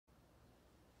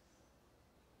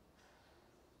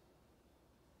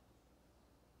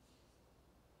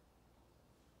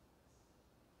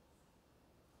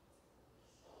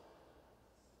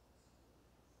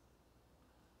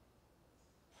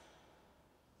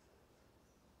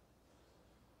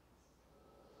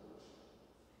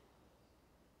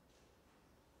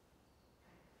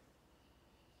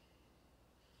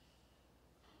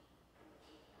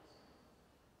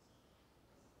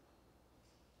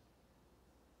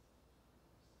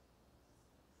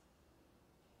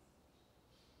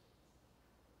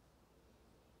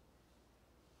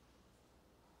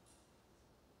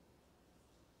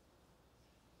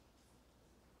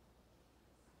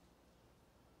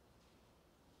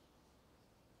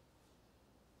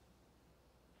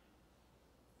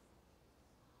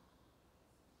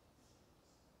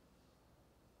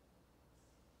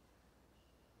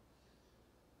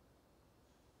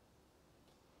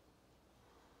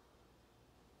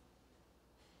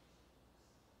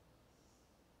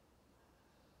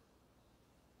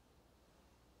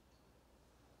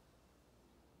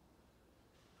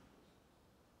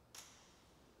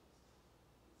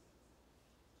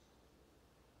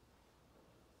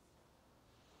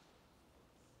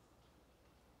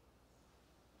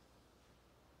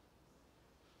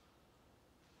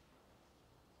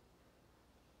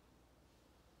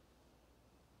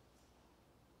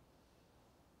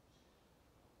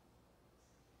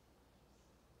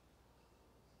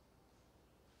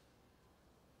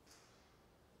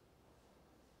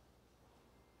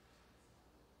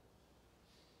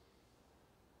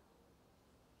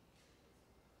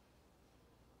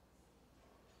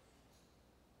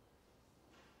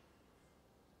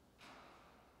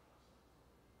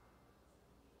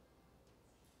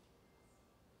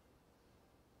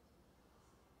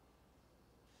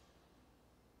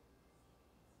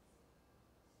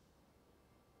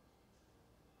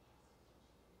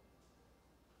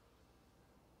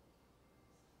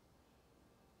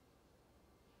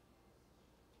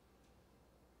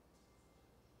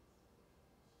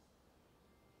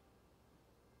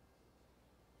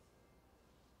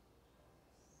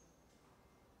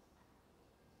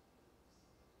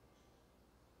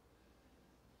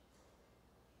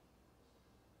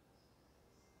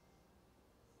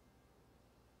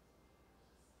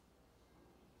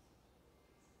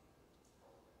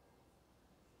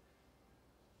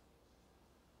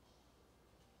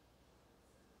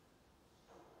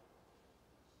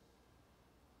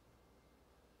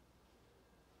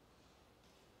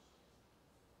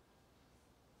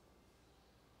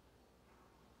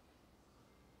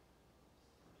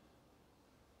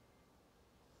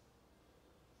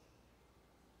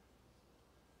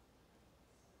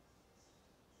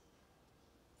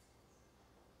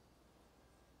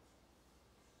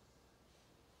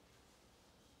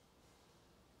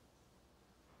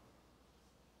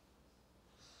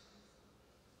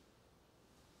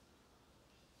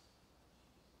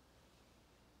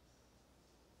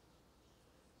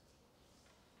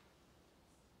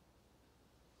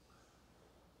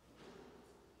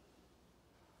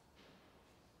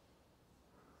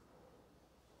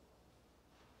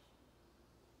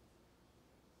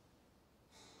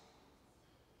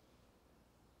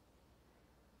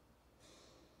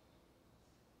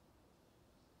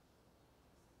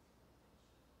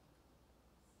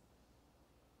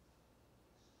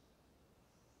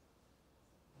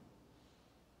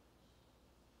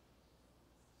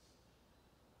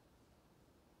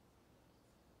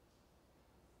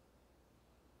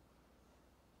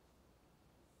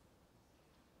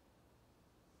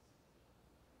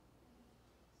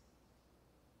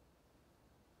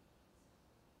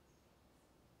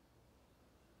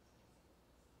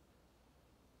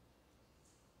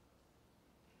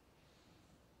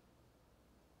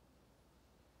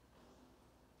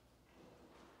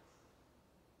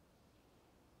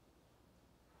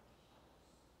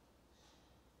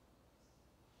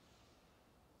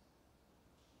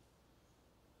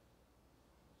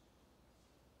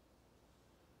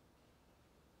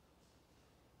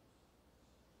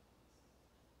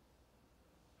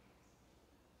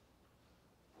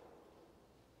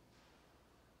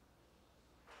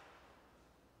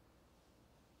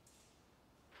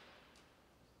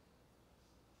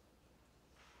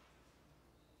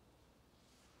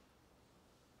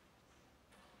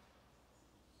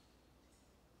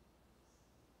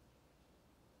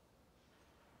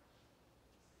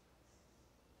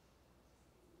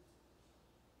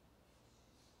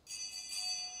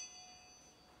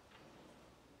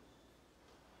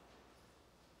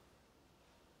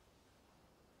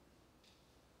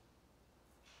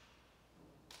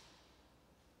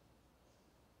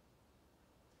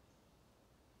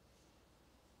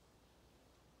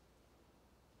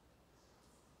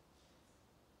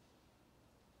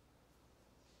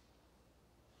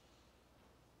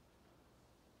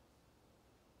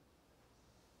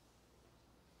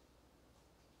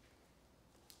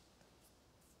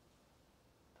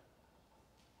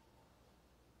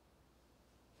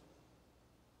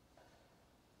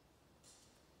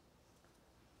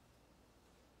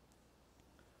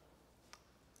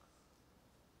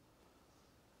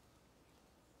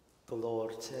The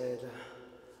Lord said,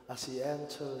 as he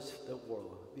entered the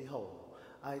world, behold,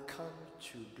 I come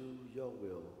to do your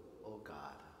will, O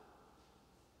God.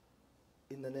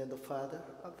 In the name of the Father,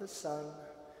 of the Son,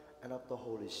 and of the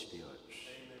Holy Spirit.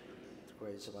 Amen. The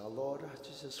grace of our Lord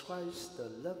Jesus Christ, the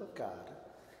love of God,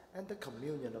 and the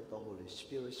communion of the Holy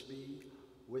Spirit be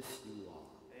with you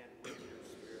all. And with your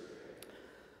spirit.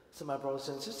 So my brothers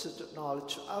and sisters, to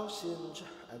acknowledge our sins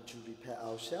and to prepare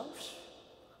ourselves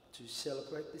to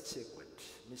celebrate the sacred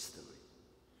mystery.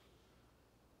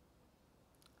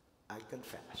 I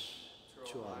confess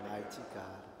to Almighty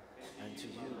God and to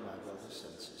you, my brothers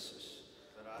and sisters,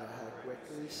 that I have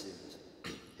greatly sinned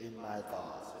in my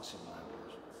thoughts and my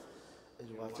words, in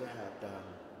what I have done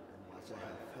and what I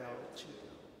have failed to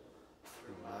do,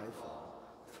 through my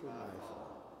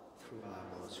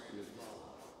most grievous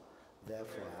fault.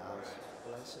 Therefore I ask,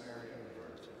 Blessed Mary,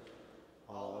 Virgin,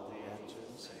 all the angels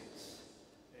and saints,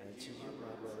 and to you,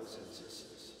 my brothers and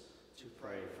sisters, to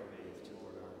pray for me to the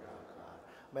Lord our God.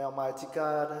 May Almighty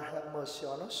God have mercy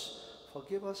on us,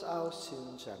 forgive us our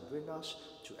sins, and bring us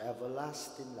to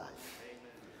everlasting life.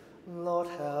 Amen. Lord,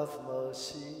 have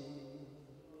mercy.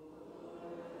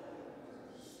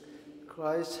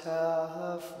 Christ,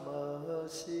 have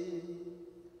mercy.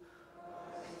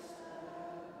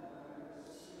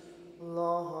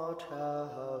 Lord,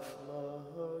 have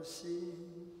mercy.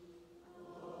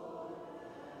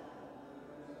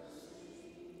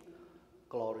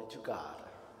 Glory to God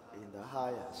in the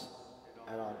highest,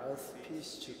 and on earth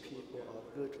peace to people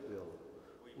of good will.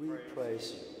 We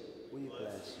praise you, we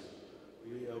bless you,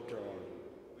 we adore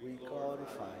you, we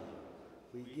glorify you.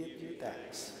 We give you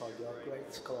thanks for your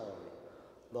great glory,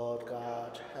 Lord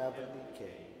God, heavenly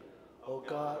King, O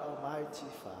God, almighty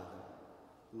Father,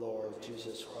 Lord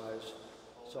Jesus Christ,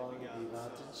 only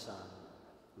begotten Son,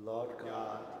 Lord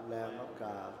God, Lamb of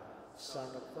God,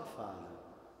 Son of the Father.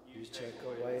 You take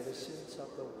away the sins of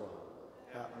the world,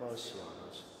 have mercy on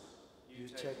us. You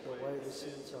take away the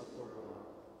sins of the world,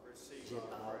 receive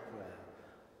our prayer.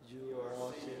 You are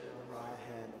in the right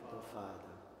hand of the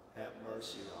Father, have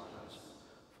mercy on us.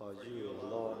 For you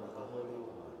alone are the Holy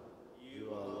One, you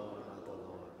alone are the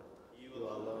Lord, you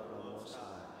alone are Most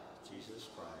High, Jesus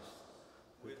Christ,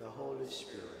 with the Holy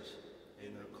Spirit,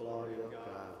 in the glory of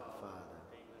God the Father.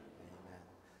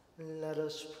 Amen. Let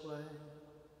us pray.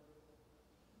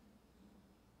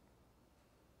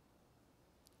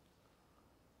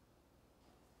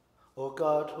 O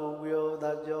God, who will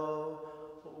that your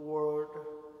word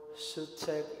should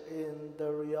take in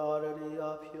the reality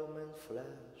of human flesh,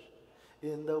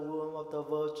 in the womb of the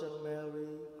Virgin Mary,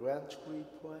 grant, we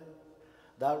pray,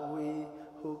 that we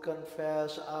who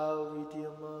confess our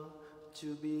Redeemer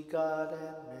to be God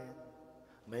and man,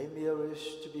 may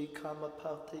wish to become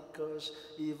partakers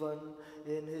even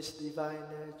in his divine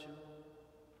nature,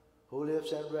 who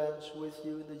lives and reigns with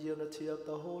you in the unity of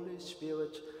the Holy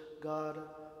Spirit, God,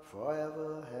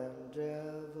 forever and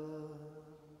ever.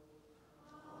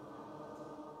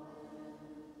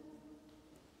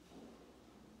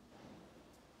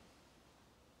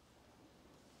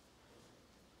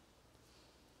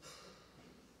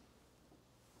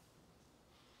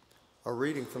 A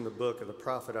reading from the book of the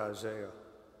prophet Isaiah.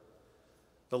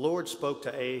 The Lord spoke to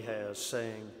Ahaz,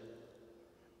 saying,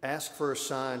 Ask for a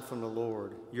sign from the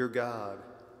Lord, your God.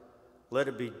 Let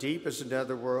it be deep as the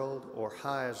netherworld or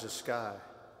high as the sky.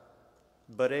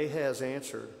 But Ahaz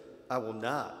answered, I will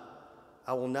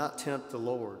not tempt the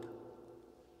Lord.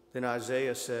 Then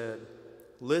Isaiah said,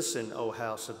 Listen, O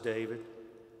house of David.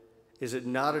 Is it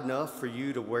not enough for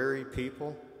you to weary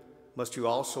people? Must you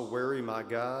also weary my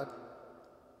God?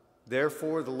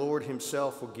 Therefore the Lord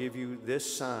himself will give you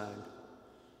this sign.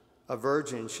 A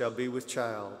virgin shall be with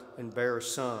child and bear a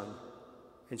son,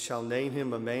 and shall name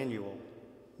him Emmanuel,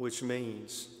 which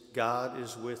means God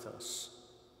is with us.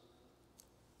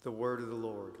 The word of the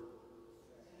Lord.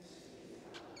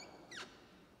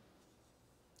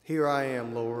 Here I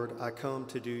am, Lord, I come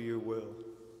to do your will.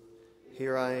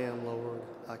 Here I am, Lord,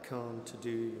 I come to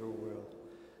do your will.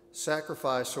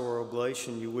 Sacrifice or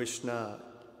oblation you wished not,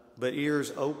 but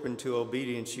ears open to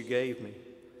obedience you gave me.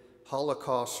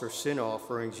 Holocausts or sin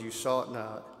offerings you sought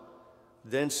not.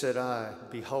 Then said I,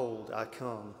 Behold, I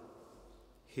come.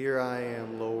 Here I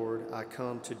am, Lord, I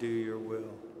come to do your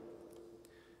will.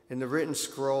 In the written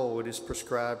scroll it is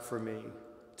prescribed for me.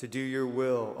 To do your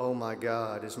will, O my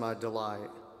God, is my delight,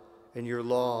 and your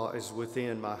law is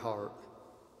within my heart.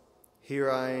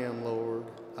 Here I am, Lord,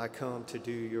 I come to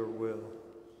do your will.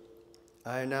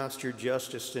 I announced your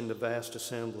justice in the vast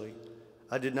assembly.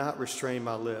 I did not restrain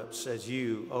my lips, as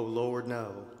you, O Lord,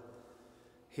 know.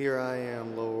 Here I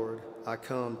am, Lord, I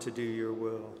come to do your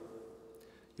will.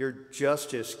 Your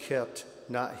justice kept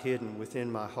not hidden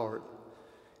within my heart.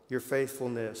 Your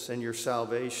faithfulness and your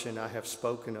salvation I have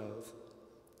spoken of.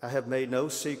 I have made no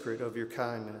secret of your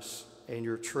kindness and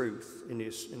your truth in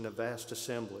the vast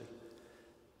assembly.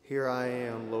 Here I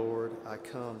am, Lord, I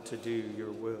come to do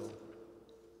your will.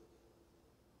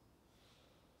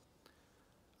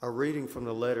 A reading from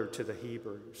the letter to the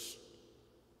Hebrews.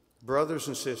 Brothers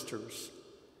and sisters,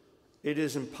 it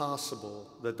is impossible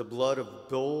that the blood of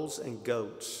bulls and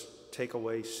goats take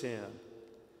away sin.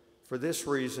 For this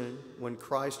reason, when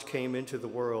Christ came into the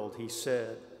world, he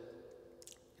said,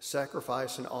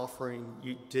 "Sacrifice and offering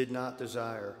you did not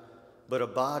desire, but a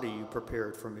body you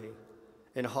prepared for me.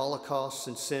 In holocausts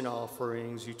and sin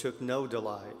offerings you took no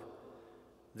delight.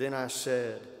 Then I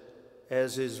said,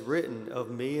 as is written of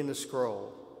me in the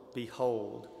scroll,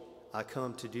 behold, I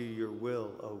come to do your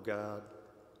will, O God."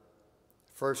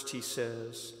 First he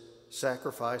says,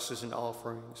 sacrifices and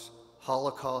offerings,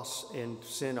 holocausts and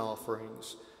sin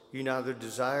offerings, you neither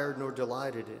desired nor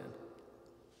delighted in.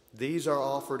 These are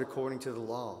offered according to the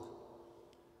law.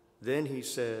 Then he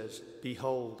says,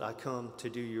 behold, I come to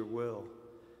do your will.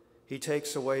 He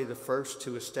takes away the first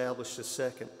to establish the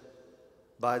second.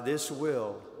 By this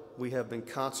will we have been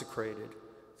consecrated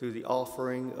through the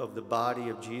offering of the body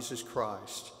of Jesus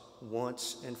Christ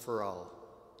once and for all.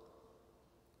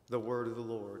 The word of the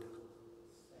Lord.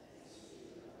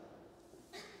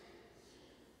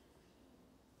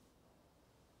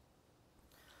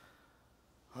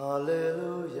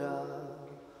 Hallelujah,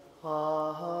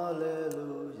 hallelujah,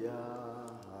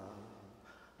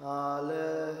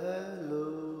 hallelujah,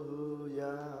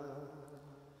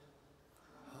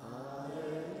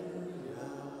 hallelujah,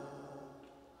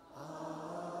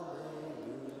 hallelujah,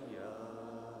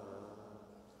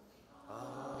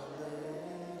 hallelujah.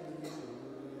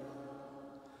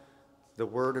 The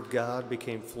Word of God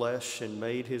became flesh and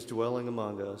made his dwelling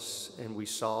among us, and we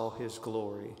saw his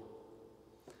glory.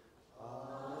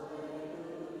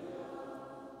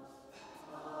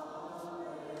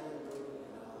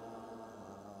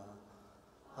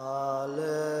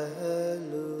 Hallelujah.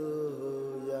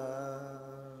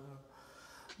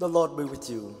 The Lord be with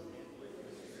you.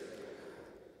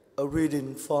 A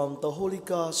reading from the Holy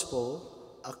Gospel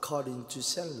according to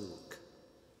St. Luke.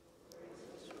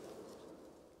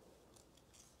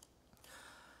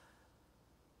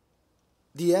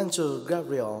 The angel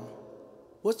Gabriel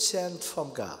was sent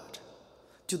from God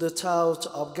to the town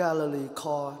of Galilee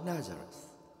called Nazareth,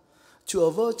 to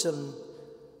a virgin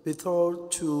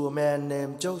betrothed to a man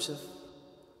named Joseph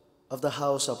of the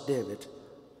house of David,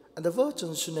 and the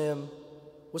virgin's name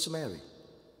was Mary.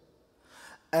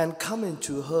 And coming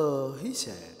to her, he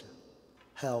said,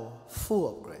 "Hail, full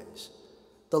of grace,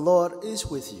 the Lord is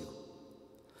with you."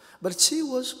 But she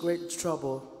was great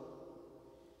trouble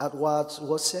at what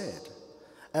was said,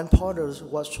 and pondered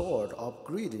what sort of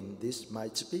greeting this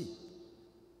might be.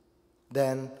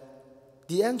 Then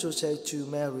the angel said to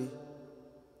Mary,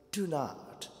 "Do not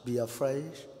be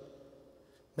afraid,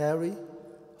 Mary,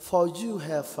 for you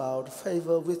have found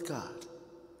favor with God.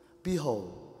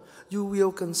 Behold, you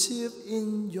will conceive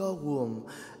in your womb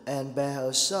and bear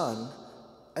a son,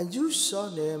 and you shall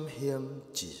name him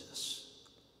Jesus.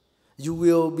 You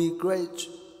will be great.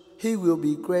 He will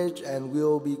be great and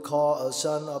will be called a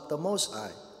Son of the Most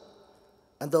High.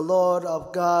 And the Lord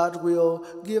of God will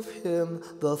give him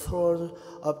the throne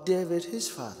of David his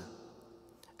father,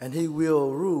 and he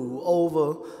will rule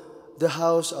over the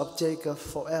house of Jacob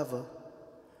forever,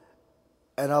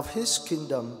 and of his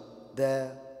kingdom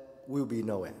there will be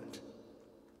no end."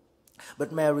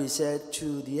 But Mary said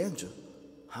to the angel,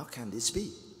 "How can this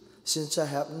be, since I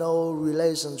have no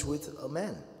relations with a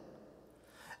man?"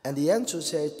 And the angel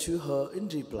said to her in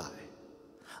reply,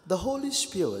 "The Holy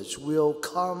Spirit will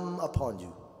come upon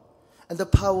you, and the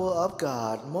power of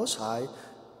God Most High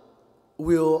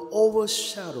will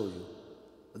overshadow you.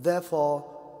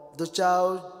 Therefore, the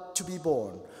child to be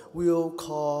born will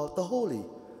call the Holy,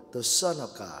 the Son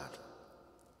of God.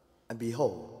 And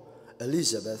behold,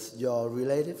 Elizabeth, your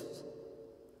relative,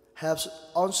 has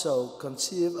also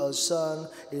conceived a son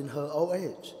in her old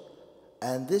age,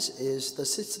 and this is the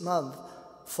 6th month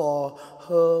for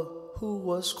her who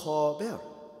was called barren.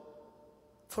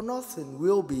 For nothing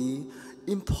will be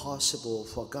impossible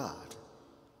for God."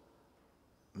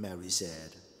 Mary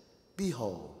said,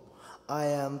 "Behold, I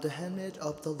am the handmaid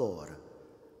of the Lord.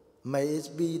 May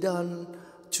it be done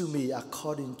to me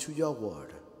according to your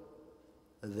word."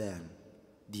 Then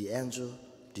the angel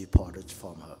departed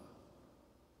from her.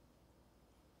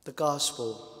 The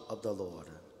Gospel of the Lord.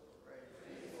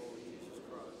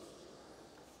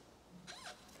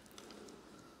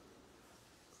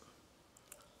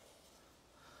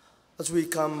 As we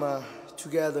come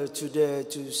together today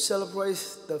to celebrate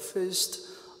the feast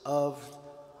of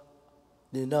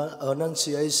the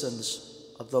Annunciations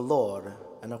of the Lord,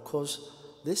 and of course,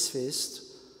 this feast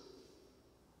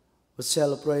was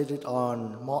celebrated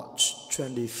on March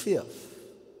 25th,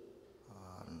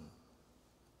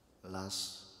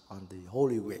 on the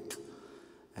Holy Week,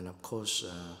 and of course,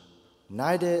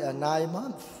 9 days and 9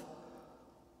 months.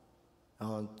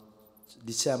 On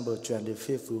December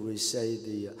 25th, we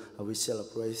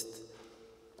celebrate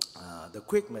the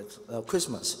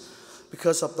Christmas.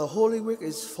 Because of the Holy Week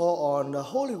is fall on the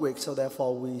Holy Week, so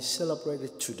therefore we celebrate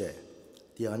it today.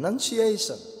 The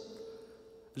Annunciation,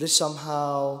 it is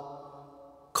somehow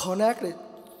connected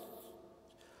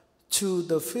to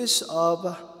the feast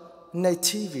of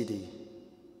Nativity.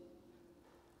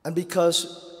 And because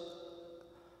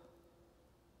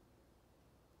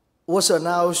was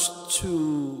announced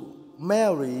to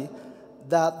Mary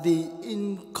that the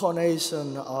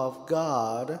incarnation of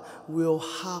God will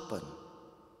happen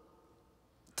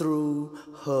through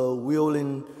her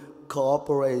willing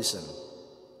cooperation.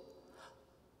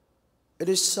 It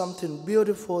is something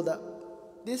beautiful that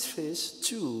this feast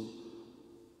too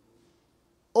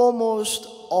almost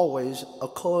always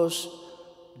occurs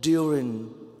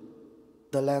during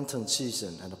the Lenten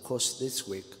season, and of course this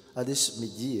week, this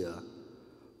year,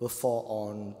 will fall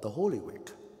on the Holy Week.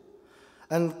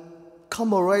 And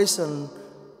commemoration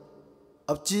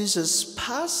of Jesus'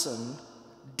 passion,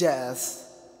 death,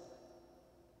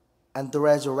 and the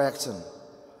resurrection.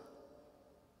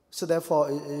 So therefore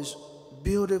it is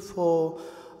beautiful,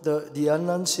 the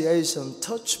Annunciation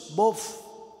touched both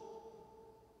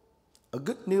a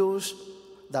good news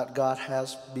that God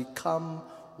has become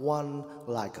one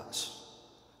like us,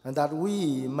 and that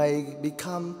we may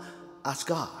become as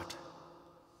God.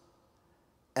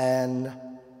 And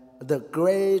the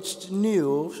great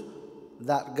news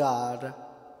that God,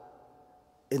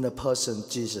 in the person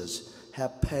Jesus,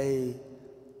 have paid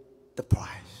the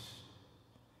price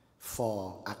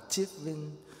for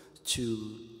achieving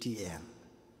to the end,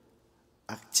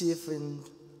 achieving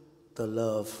the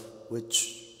love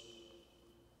which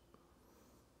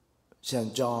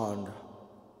St. John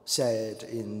said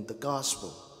in the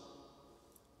Gospel.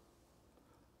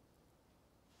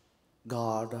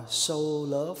 God so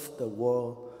loved the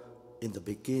world in the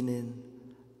beginning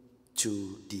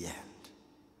to the end.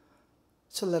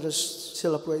 So let us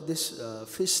celebrate this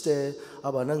feast day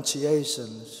of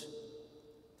Annunciations.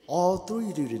 All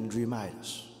three didn't remind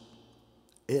us.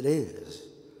 It is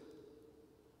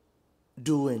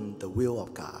doing the will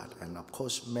of God. And of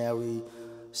course, Mary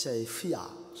say fiat,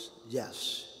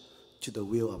 yes, to the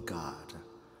will of God.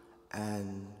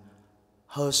 And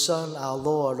her son, our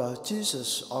Lord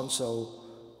Jesus, also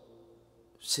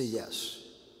say yes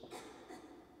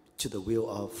to the will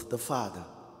of the Father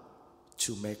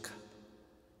to make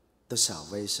the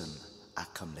salvation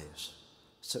accomplished.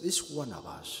 So each one of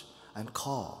us and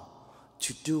called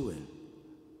to doing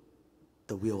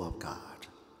the will of God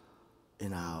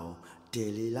in our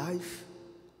daily life.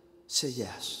 Say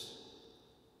yes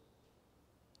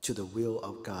to the will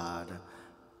of God,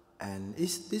 and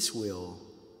it's this will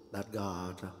that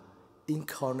God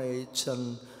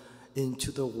incarnation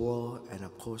into the world, and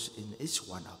of course in each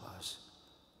one of us,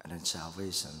 and then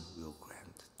salvation will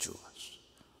grant to us.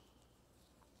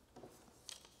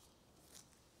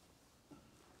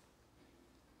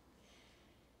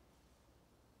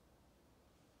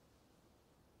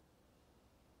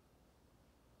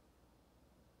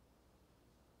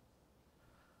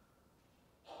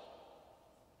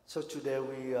 So today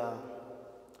we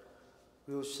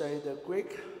will say the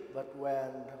Greek, but when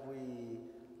we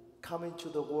come into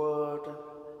the world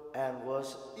and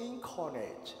was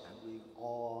incarnate, and we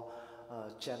all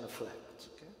genuflect,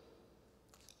 okay?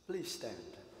 Please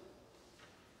stand.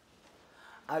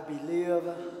 I believe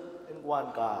in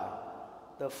one God,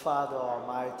 the Father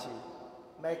Almighty,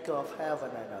 maker of heaven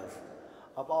and earth,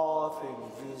 of all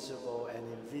things visible and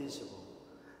invisible.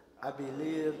 I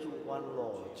believe in one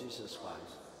Lord, Jesus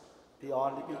Christ, the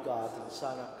only begotten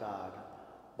Son of God,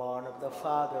 born of the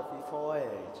Father before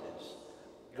ages,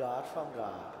 God from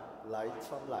God, light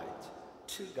from light,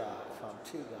 to God from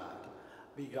to God,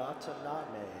 begotten,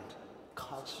 not made,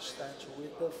 consistent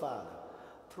with the Father.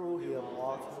 Through him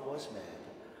all things was made.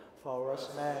 For us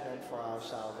men and for our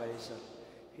salvation,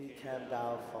 he came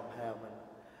down from heaven,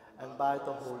 and by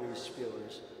the Holy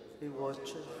Spirit, he was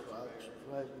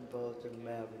birth in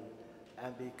Mary,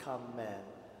 and become man.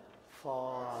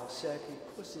 For our sake he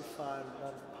crucified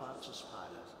under Pontius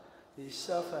Pilate. He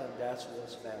suffered and death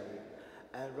was buried,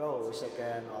 and rose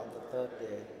again on the third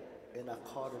day, in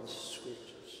accordance with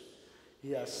Scriptures.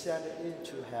 He ascended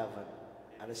into heaven,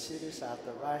 and sitteth at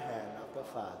the right hand of the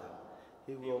Father.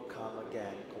 He will come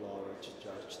again, glory to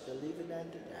judge the living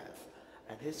and the dead,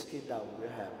 and his kingdom will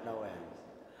have no end.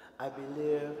 I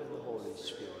believe in the Holy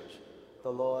Spirit,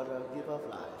 the Lord, giver of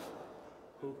life,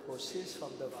 who proceeds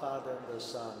from the Father and the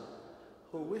Son,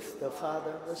 who with the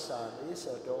Father and the Son is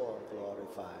adored and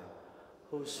glorified,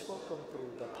 who is spoken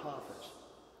through the prophets.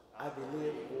 I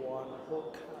believe in one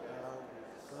whole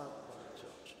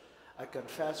church. I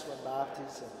confess one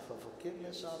baptism for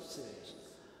forgiveness of sins.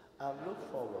 I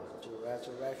look forward to the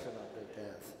resurrection of the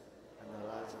dead and the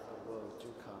life of the world to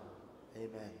come.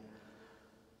 Amen.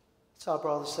 So, our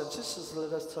brothers and sisters,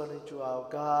 let us turn into our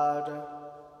God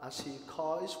as He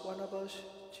calls each one of us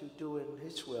to do in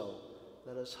His will.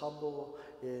 Let us humble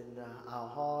in our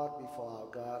heart before our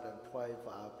God and pray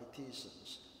for our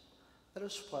petitions. Let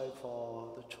us pray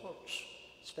for the church,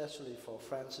 especially for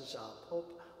Francis, our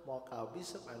Pope, Mark, our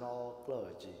Bishop, and all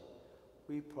clergy.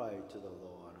 We pray to the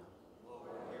Lord.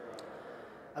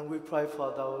 And we pray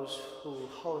for those who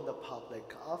hold the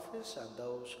public office and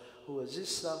those who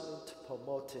assist them in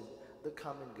promoting the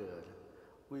common good.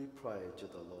 We pray to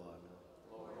the Lord.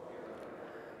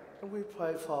 And we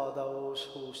pray for those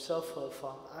who suffer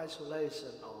from isolation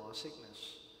or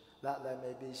sickness, that they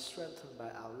may be strengthened by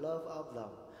our love of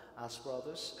them as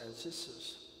brothers and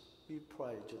sisters. We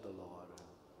pray to the Lord.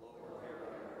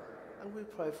 And we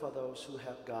pray for those who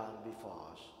have gone before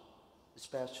us,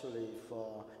 especially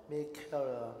for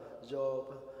Mikayla,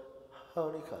 Yopp,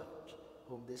 Honeycutt,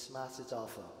 whom this message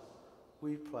offers.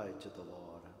 We pray to the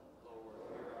Lord.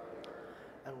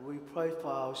 And we pray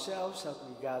for ourselves as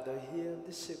we gather here in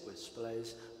this secret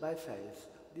place by faith,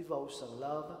 devotion,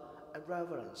 love, and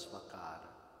reverence for God.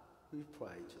 We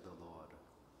pray to the Lord.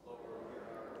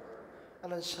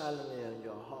 And then silently in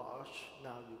your hearts,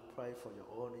 now you pray for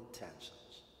your own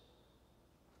intentions.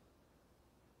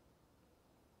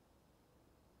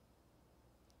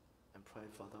 And pray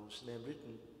for those names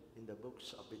written in the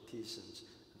books of petitions.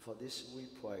 And for this we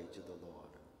pray to the Lord.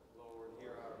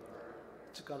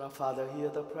 To God our Father, hear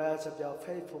the prayers of your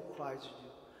faithful cry to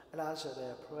you, and answer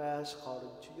their prayers according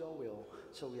to your will.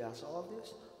 So we ask all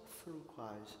this through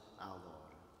Christ our Lord.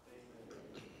 Amen.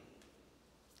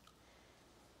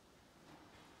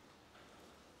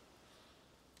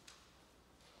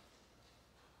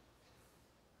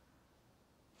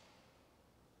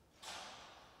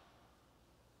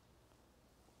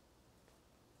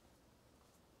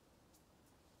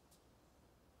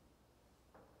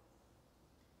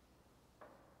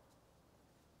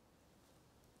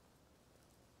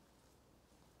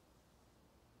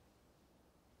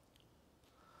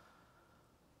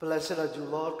 Blessed are you,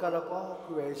 Lord God of all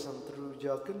creation. Through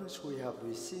your goodness we have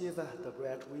received the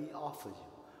bread we offer you,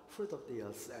 fruit of the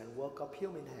earth and work of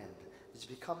human hand, is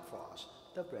become for us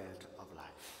the bread of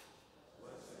life.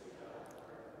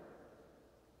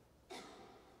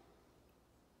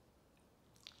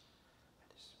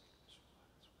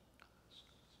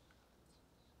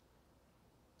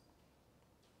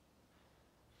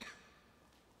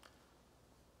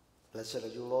 Blessed are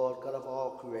you, Lord God of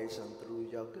all creation. Through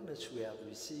your goodness we have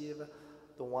received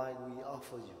the wine we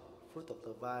offer you, fruit of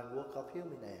the vine, work of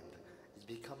human hand, is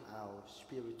become our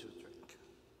spiritual drink.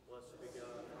 Blessed be God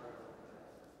forever.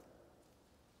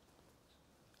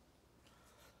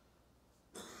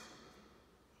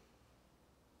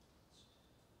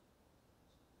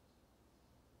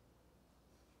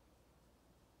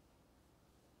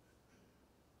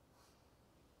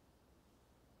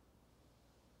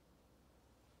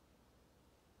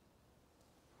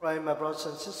 Pray, my brothers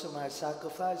and sisters, my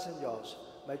sacrifice and yours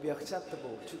may be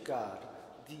acceptable to God,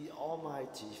 the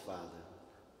Almighty Father.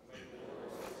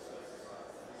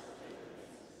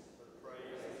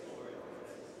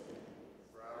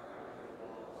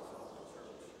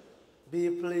 Be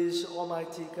pleased,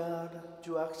 Almighty God,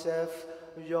 to accept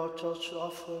your church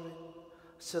offering,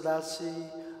 so that she,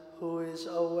 who is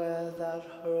aware that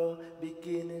her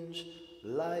beginnings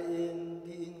lie in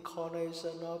the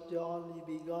incarnation of your only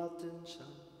begotten Son,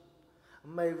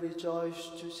 may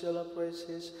rejoice to celebrate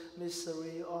his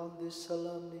mystery on this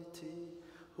solemnity,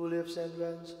 who lives and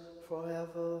reigns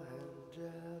forever and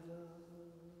ever.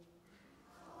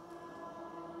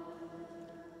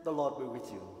 The Lord be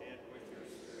with you. And with your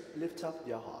spirit. Lift up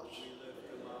your hearts. We lift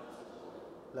them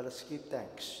up. Let us give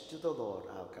thanks to the Lord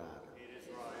our God. It is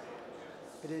right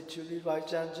and just. It is truly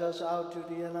right and just, our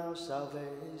duty and our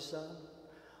salvation,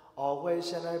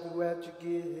 always and everywhere to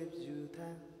give you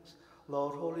thanks.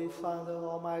 Lord, Holy Father,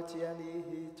 Almighty and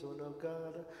eternal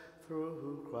God,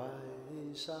 through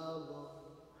Christ our Lord.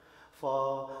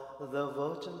 For the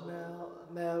Virgin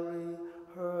Mary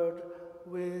heard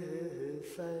with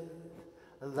faith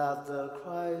that the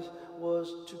Christ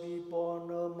was to be born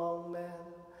among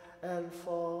men, and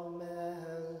for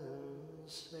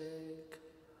man's sake,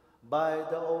 by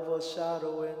the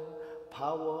overshadowing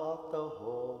power of the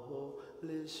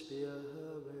Holy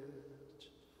Spirit.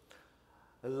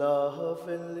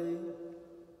 Lovingly,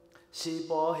 she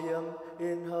bore him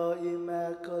in her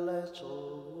immaculate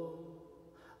womb,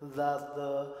 that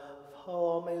the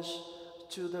promise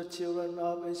to the children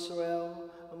of Israel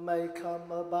may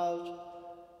come about,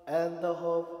 and the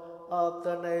hope of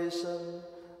the nation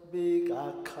be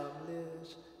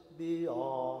accomplished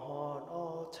beyond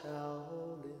all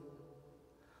telling.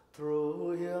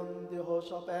 Through him the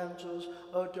host of angels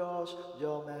adores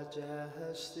your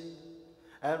majesty,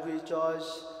 and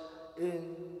rejoice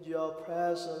in your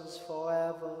presence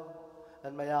forever.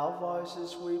 And may our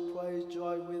voices, we pray,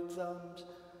 join with them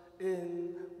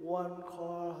in one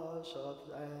chorus of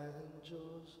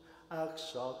angels,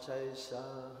 exaltation,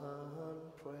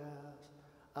 praise,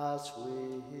 as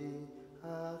we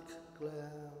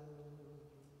acclaim.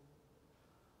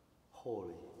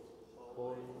 Holy,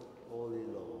 holy, holy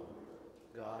Lord,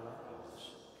 God of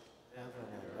hosts, heaven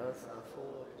and earth are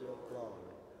full of your glory.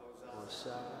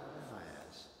 Hosanna in the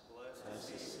highest.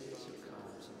 Blessed is he who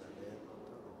comes in the name of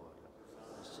the Lord.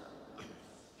 Hosanna.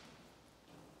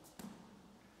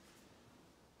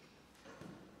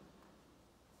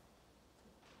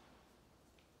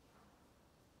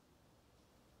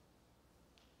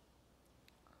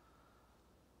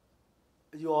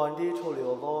 You are indeed holy,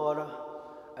 O Lord,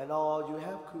 and all you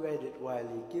have created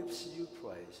rightly gives you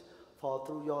praise. For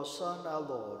through your Son, our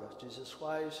Lord, Jesus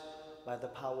Christ, by the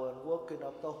power and working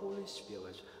of the Holy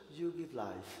Spirit, you give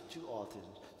life to all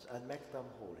things and make them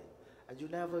holy. And you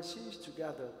never cease to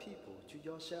gather people to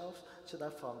yourself, so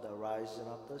that from the rising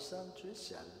of the sun to its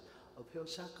setting, a pure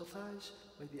sacrifice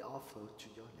may be offered to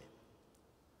your name.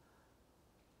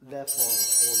 Therefore,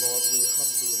 O Lord, we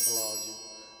humbly implore you,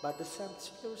 by the same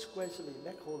Spirit graciously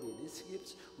make holy these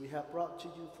gifts we have brought to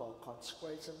you for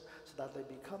consecration, so that they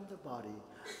become the body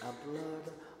and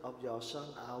blood of your Son,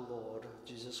 our Lord,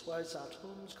 Jesus Christ, at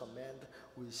whose command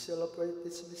we celebrate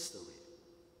this mystery.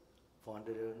 For on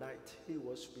the night he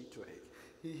was betrayed,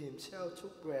 he himself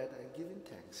took bread, and giving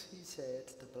thanks, he said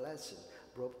the blessing,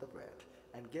 broke the bread,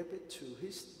 and gave it to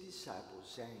his disciples,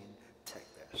 saying, "Take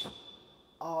this,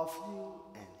 all of you,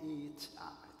 and eat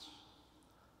of it.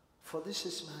 For this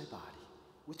is my body,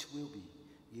 which will be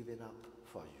given up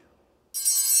for you."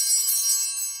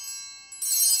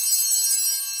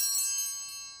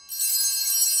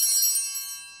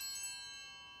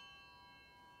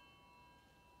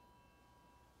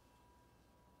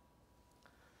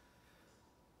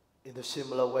 In a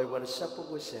similar way, when the supper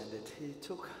was ended, he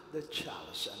took the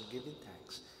chalice, and giving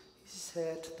thanks, he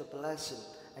said the blessing,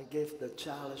 and gave the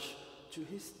chalice to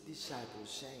his disciples,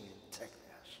 saying, "Take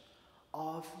this,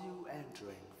 all of you, and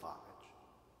drink from it.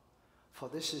 For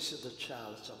this is the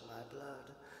chalice of my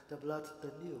blood, the blood of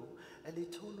the new and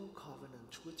eternal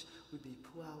covenant, which will be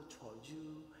poured out for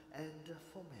you and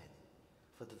for many,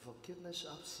 for the forgiveness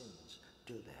of sins.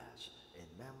 Do this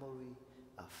in memory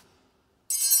of me."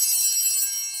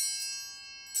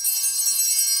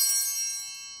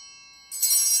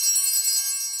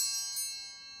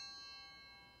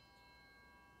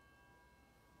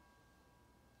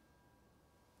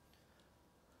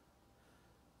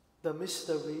 The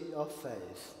mystery of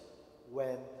faith.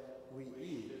 When we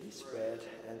eat this bread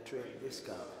and drink this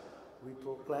cup, we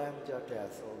proclaim your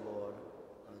death, O Lord,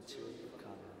 until you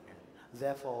come again.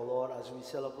 Therefore, Lord, as we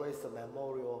celebrate the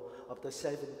memorial of the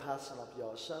saving passion of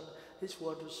your Son, his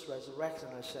wondrous resurrection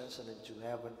and ascension into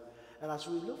heaven, and as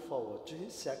we look forward to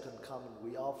his second coming,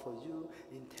 we offer you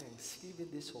in thanksgiving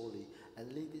this holy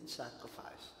and living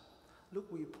sacrifice. Look,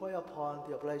 we pray upon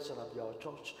the oblation of your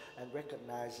church, and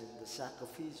recognizing the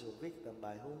sacrificial victim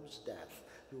by whose death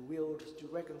you willed to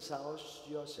reconcile us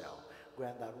to yourself,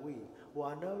 grant that we, who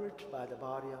are nourished by the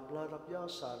body and blood of your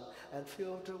Son, and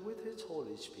filled with his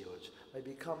Holy Spirit, may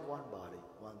become one body,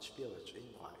 one spirit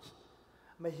in Christ.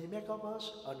 May he make of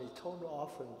us an eternal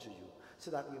offering to you,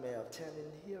 so that we may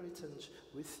obtain inheritance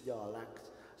with your elect,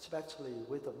 especially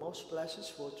with the most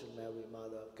blessed Virgin Mary,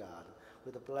 Mother of God,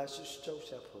 with the blessed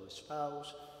Joseph, her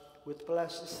spouse, with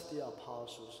blessed the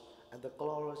apostles, and the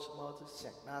glorious Mother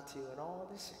Saint Matthew, and all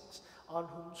the saints, on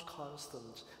whose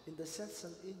constant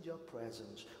intercession in your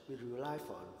presence we rely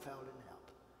for unfailing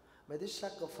help. May this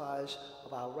sacrifice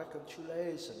of our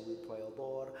reconciliation, we pray, O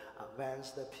Lord, advance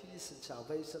the peace and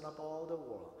salvation of all the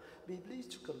world. Be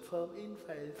pleased to confirm in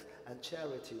faith and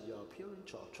charity your appearing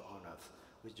church on earth,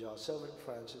 with your servant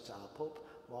Francis, our Pope,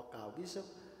 Mark, our Bishop,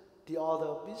 the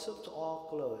other bishops, all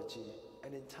clergy,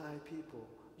 and entire people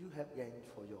you have gained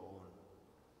for your own.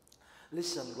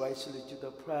 Listen graciously to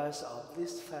the prayers of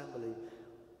this family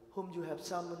whom you have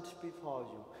summoned before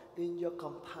you. In your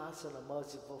compassion and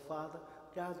merciful Father,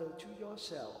 gather to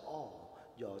yourself all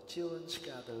your children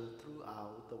scattered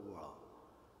throughout the world.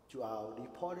 To our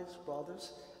deported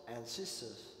brothers and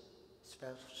sisters,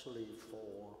 especially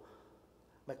for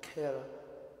Mikayla,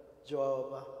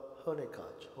 Yopp,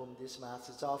 Honeycutt, whom this Mass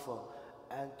is offered,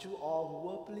 and to all who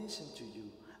were pleasing to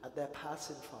you at their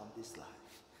passing from this life.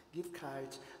 Give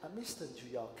courage and wisdom to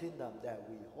your kingdom that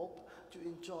we hope to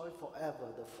enjoy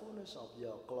forever the fullness of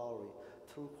your glory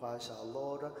through Christ our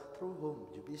Lord, through whom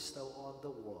you bestow on the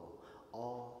world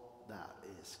all that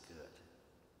is good.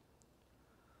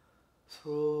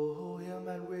 Through him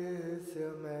and with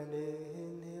him and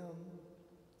in him,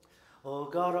 O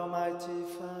God Almighty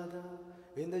Father,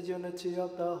 in the unity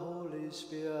of the Holy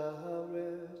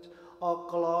Spirit, all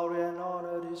glory and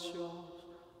honor is yours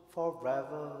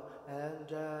forever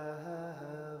and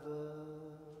ever.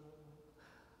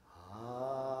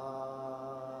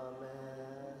 Amen.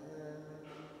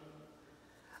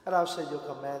 And after your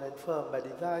command and firm by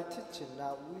divine teaching,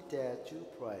 now we dare to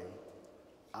pray.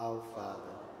 Our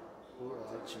Father, who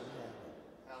art in heaven,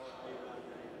 hallowed be thy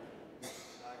name.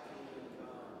 Thy kingdom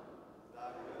come, thy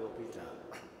will be done,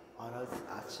 on earth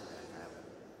as in heaven.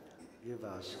 Give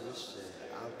us this day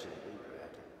our daily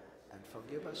bread, and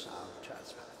forgive us our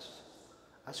trespasses,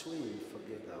 as we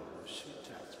forgive those who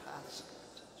trespass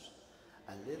against us.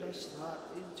 And lead us not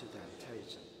into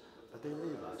temptation, but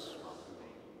deliver us from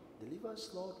evil. Deliver us,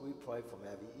 Lord, we pray, from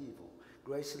every evil.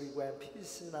 Graciously grant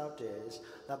peace in our days,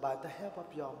 that by the help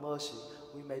of your mercy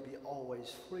we may be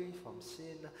always free from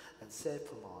sin and safe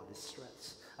from all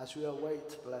distress, as we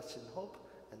await blessed hope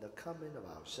and the coming of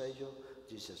our Savior,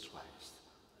 Jesus Christ.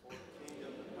 For the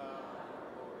kingdom, the power, and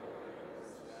the glory,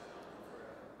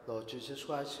 forever. Lord Jesus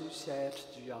Christ, who said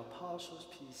to your apostles,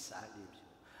 peace I give you.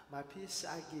 My peace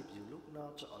I give you. Look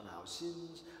not on our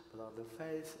sins, but on the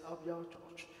faith of your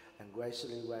church, and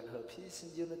graciously grant her peace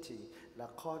and unity in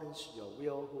accordance to your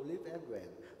will, who live and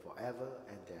reign forever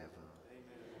and ever.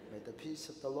 Amen. May the peace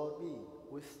of the Lord be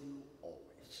with you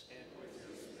always. And with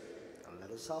your spirit. And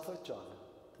let us offer John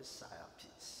the sign of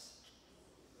peace.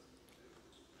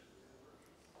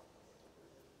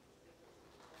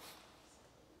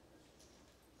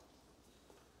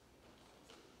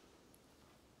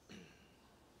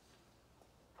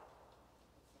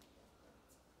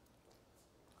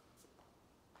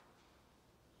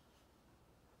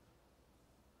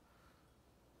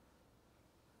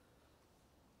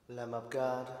 Lamb of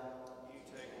God, you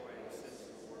take away the sins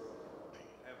of the world.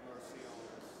 Have mercy on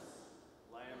us.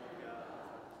 Lamb of God,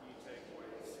 you take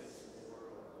away the sins of the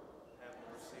world. Have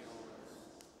mercy on us.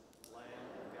 Lamb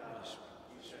of God,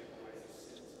 you take away the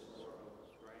sins of the world.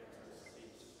 Grant us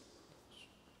peace.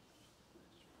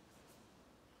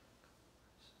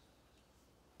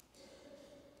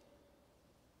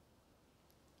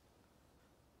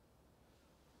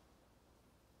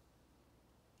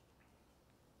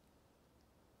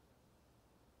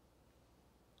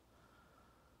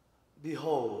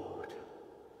 Behold,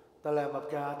 the Lamb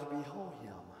of God, behold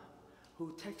him,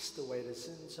 who takes away the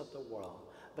sins of the world.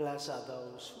 Blessed are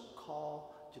those who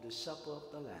call to the supper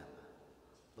of the Lamb.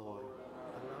 Lord,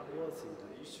 I'm not worthy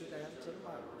that you should enter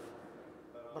my roof,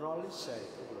 but only say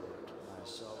the word, my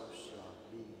soul shall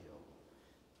be healed.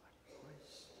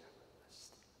 Grace,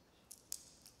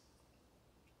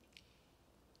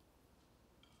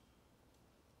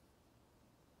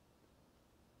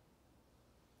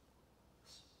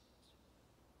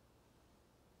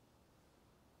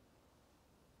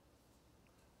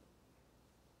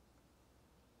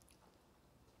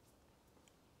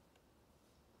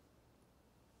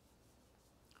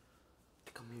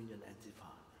 Communion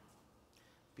antiphon.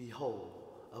 Behold,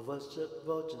 a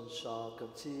virgin shall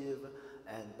conceive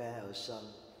and bear a son,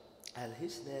 and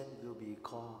his name will be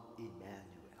called Emmanuel.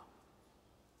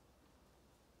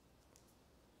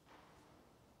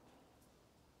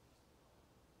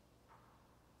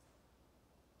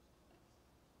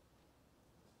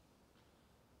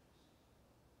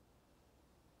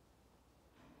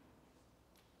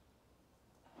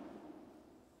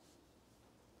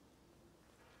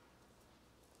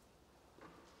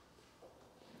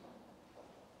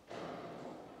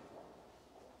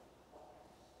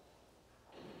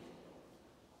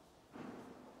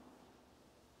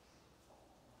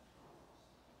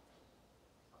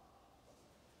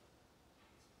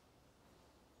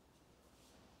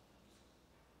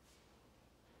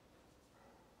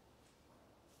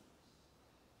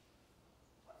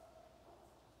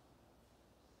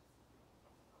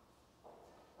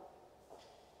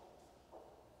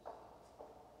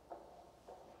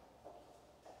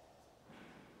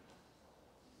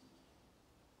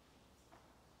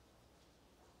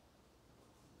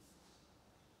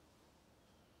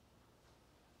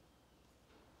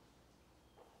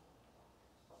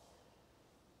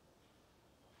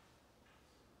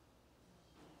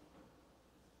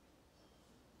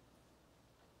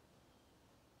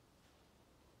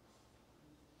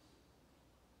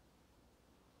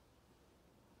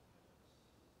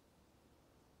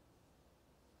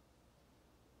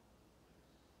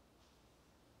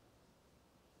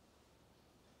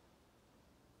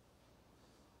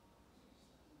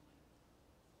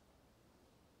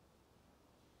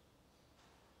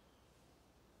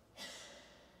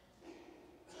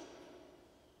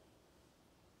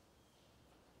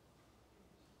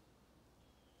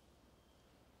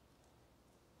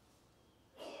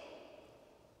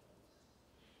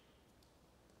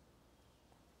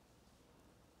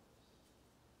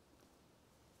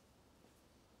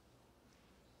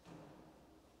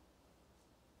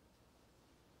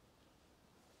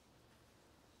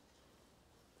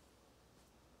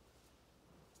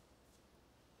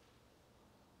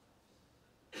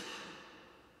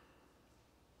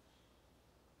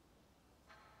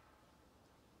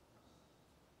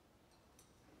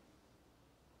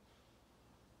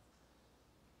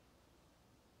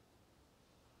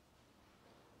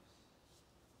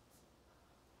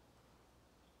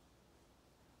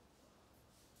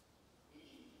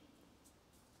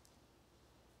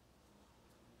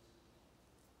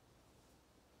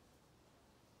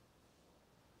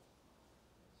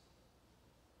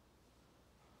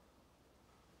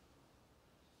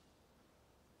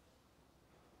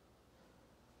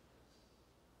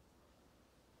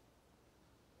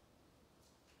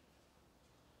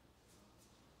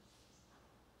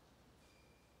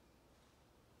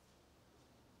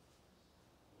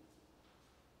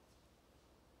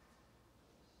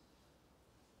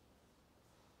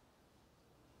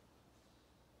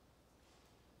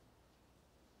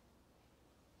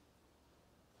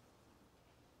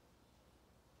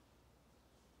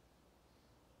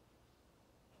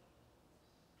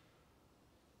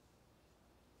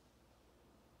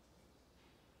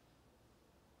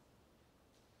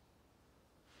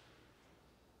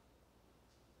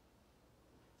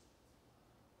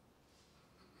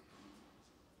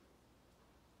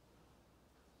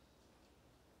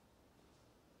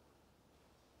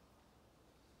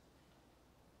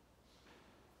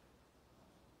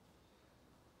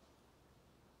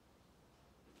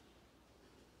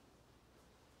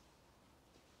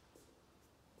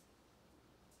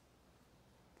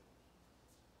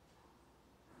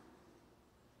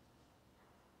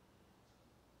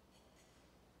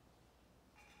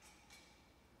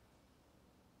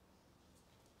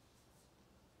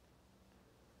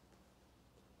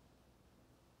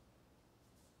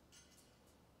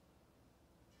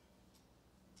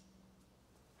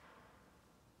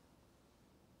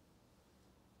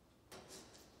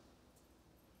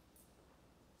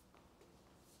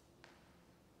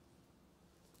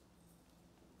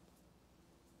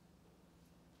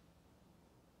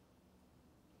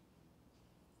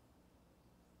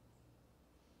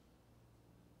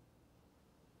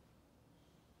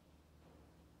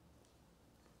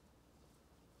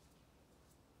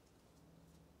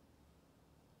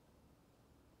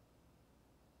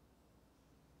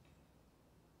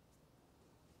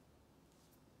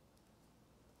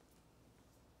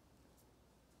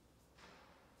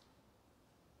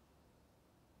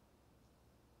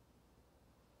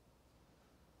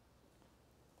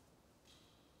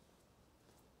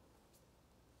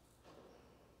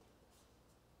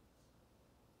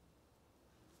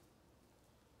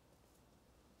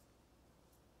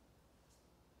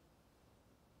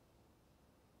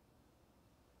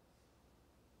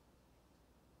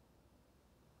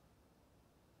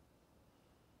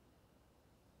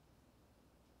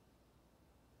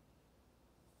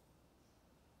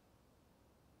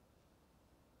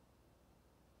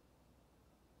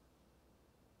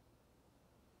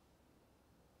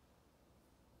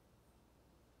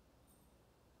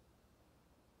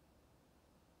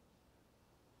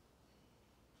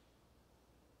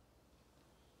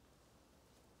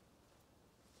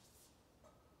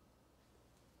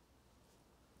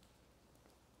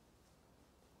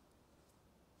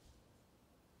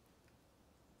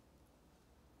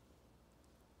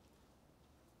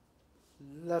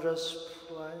 Let us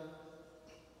pray.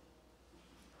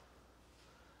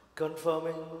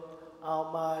 Confirming our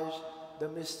minds the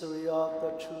mystery of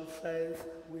the true faith,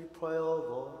 we pray, O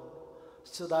Lord,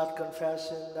 so that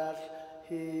confessing that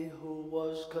he who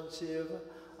was conceived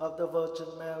of the Virgin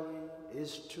Mary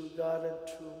is true God and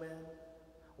true man,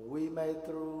 we may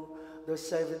through the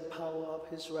saving power of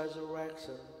his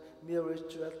resurrection merit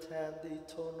to attain the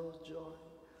eternal joy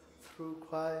through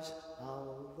Christ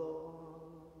our Lord.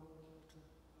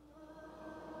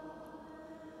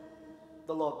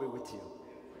 The Lord be with you.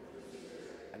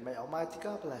 And may Almighty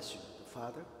God bless you, the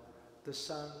Father, the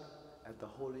Son, and the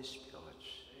Holy Spirit.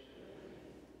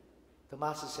 The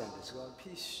Master sent us, go in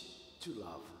peace to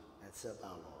love and serve our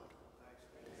Lord.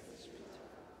 Thanks be to God.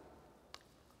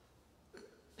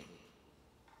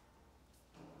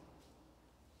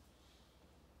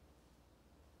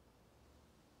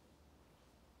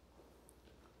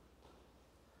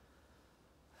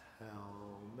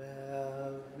 Hail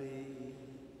Mary,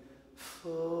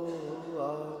 full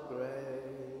of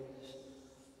grace,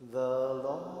 the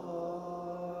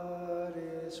Lord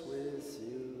is with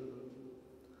you.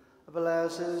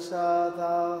 Blessed art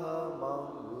thou among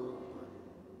women,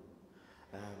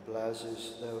 and blessed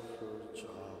is the fruit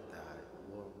of